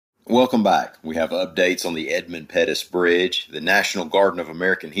Welcome back. We have updates on the Edmund Pettus Bridge, the National Garden of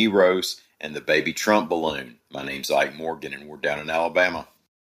American Heroes, and the baby Trump balloon. My name's Ike Morgan, and we're down in Alabama.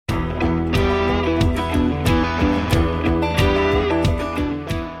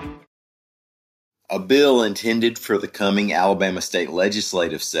 A bill intended for the coming Alabama state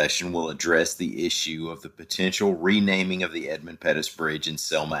legislative session will address the issue of the potential renaming of the Edmund Pettus Bridge in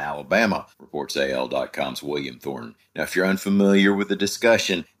Selma, Alabama, reports AL.com's William Thornton. Now, if you're unfamiliar with the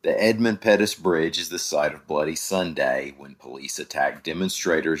discussion, the Edmund Pettus Bridge is the site of Bloody Sunday, when police attacked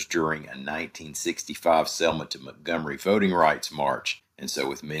demonstrators during a 1965 Selma to Montgomery voting rights march. And so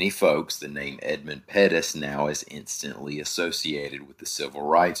with many folks, the name Edmund Pettus now is instantly associated with the civil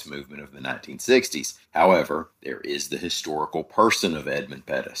rights movement of the 1960s. However, there is the historical person of Edmund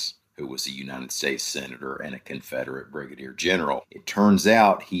Pettus, who was a United States Senator and a Confederate Brigadier General. It turns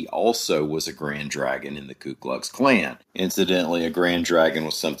out he also was a Grand Dragon in the Ku Klux Klan. Incidentally, a Grand Dragon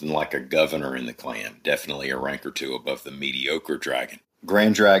was something like a governor in the Klan, definitely a rank or two above the mediocre dragon.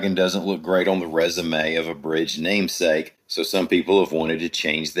 Grand Dragon doesn't look great on the resume of a bridge namesake, so some people have wanted to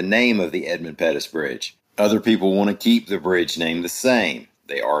change the name of the Edmund Pettus Bridge. Other people want to keep the bridge name the same.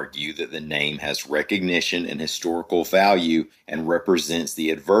 They argue that the name has recognition and historical value and represents the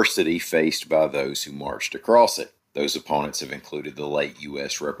adversity faced by those who marched across it. Those opponents have included the late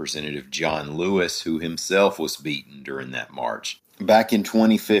U.S. Representative John Lewis, who himself was beaten during that march. Back in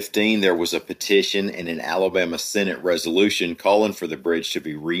 2015, there was a petition and an Alabama Senate resolution calling for the bridge to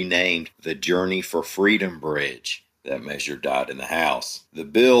be renamed the Journey for Freedom Bridge. That measure died in the House. The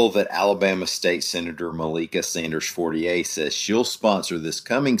bill that Alabama State Senator Malika Sanders-Fortier says she'll sponsor this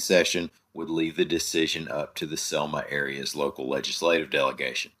coming session would leave the decision up to the Selma area's local legislative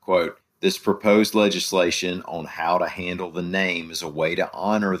delegation. Quote, "This proposed legislation on how to handle the name is a way to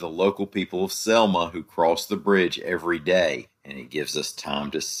honor the local people of Selma who cross the bridge every day, and it gives us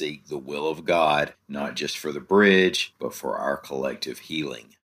time to seek the will of God, not just for the bridge, but for our collective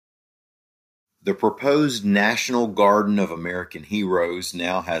healing." The proposed National Garden of American Heroes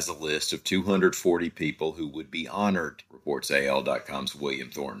now has a list of 240 people who would be honored, reports AL.com's William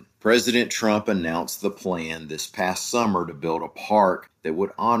Thornton. President Trump announced the plan this past summer to build a park that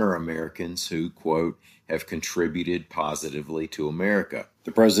would honor Americans who, quote, have contributed positively to America.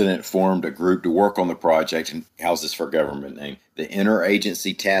 The president formed a group to work on the project, and how's this for government name? The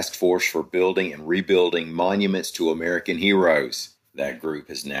Interagency Task Force for Building and Rebuilding Monuments to American Heroes. That group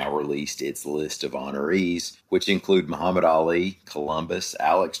has now released its list of honorees, which include Muhammad Ali, Columbus,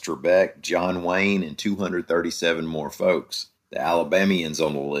 Alex Trebek, John Wayne, and 237 more folks. The Alabamians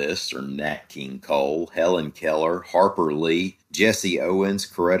on the list are Nat King Cole, Helen Keller, Harper Lee, Jesse Owens,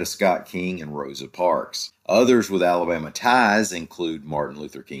 Coretta Scott King, and Rosa Parks. Others with Alabama ties include Martin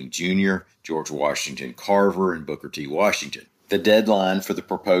Luther King Jr., George Washington Carver, and Booker T. Washington. The deadline for the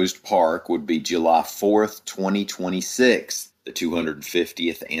proposed park would be July 4th, 2026. The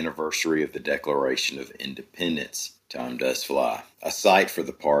 250th anniversary of the Declaration of Independence. Time does fly. A site for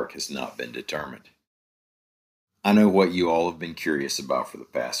the park has not been determined. I know what you all have been curious about for the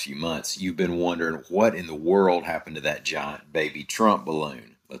past few months. You've been wondering what in the world happened to that giant baby Trump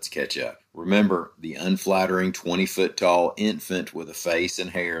balloon. Let's catch up. Remember, the unflattering 20-foot-tall infant with a face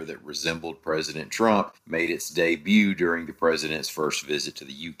and hair that resembled President Trump made its debut during the president's first visit to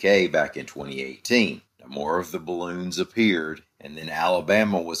the UK back in 2018. More of the balloons appeared, and then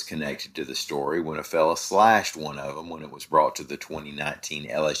Alabama was connected to the story when a fella slashed one of them when it was brought to the 2019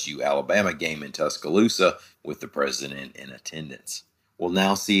 LSU-Alabama game in Tuscaloosa with the president in attendance. Well,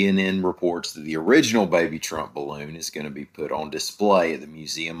 now CNN reports that the original baby Trump balloon is going to be put on display at the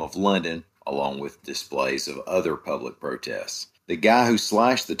Museum of London, along with displays of other public protests. The guy who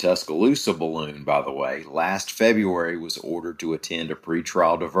slashed the Tuscaloosa balloon, by the way, last February was ordered to attend a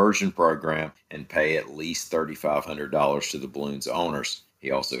pretrial diversion program and pay at least $3,500 to the balloon's owners.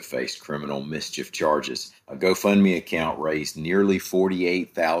 He also faced criminal mischief charges. A GoFundMe account raised nearly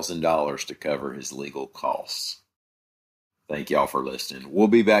 $48,000 to cover his legal costs. Thank y'all for listening. We'll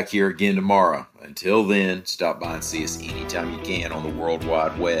be back here again tomorrow. Until then, stop by and see us anytime you can on the World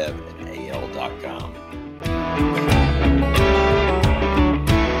Wide Web at AL.com.